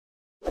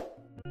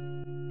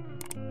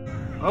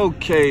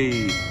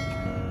Okay.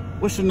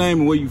 What's your name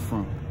and where you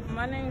from?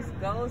 My name is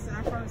Ghost and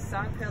I'm from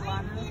South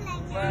Carolina,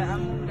 but I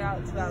moved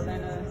out to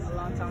Atlanta a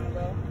long time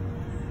ago.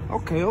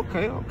 Okay.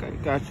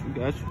 Got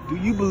you. Do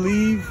you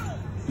believe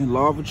in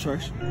law of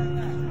attraction?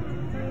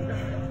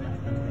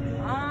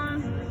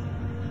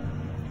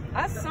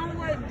 I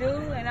somewhat do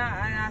and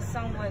I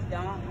somewhat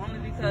don't, only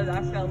because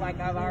I felt like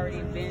I've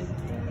already been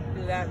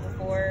through that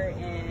before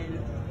and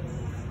it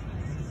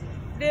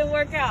didn't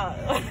work out.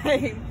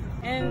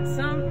 And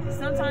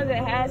sometimes it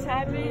has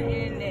happened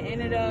and it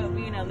ended up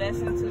being a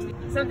lesson to me,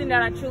 something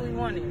that I truly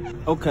wanted.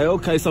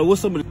 Okay. So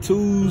what's some of the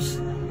tools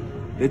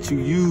that you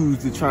use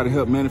to try to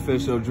help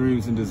manifest your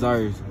dreams and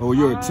desires, or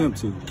your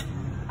attempt to?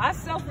 I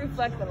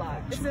self-reflect a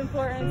lot. It's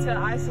important to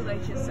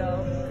isolate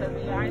yourself, because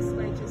when you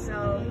isolate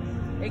yourself,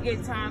 it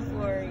gets time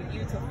for you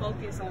to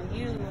focus on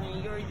you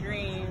and your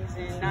dreams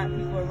and not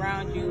people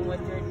around you and what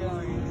they're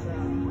doing. So,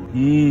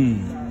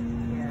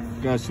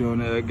 Got you on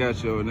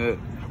that.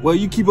 Well,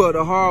 you keep up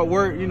the hard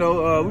work. You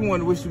know, we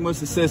want to wish you much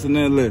success in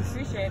that list.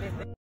 Appreciate it.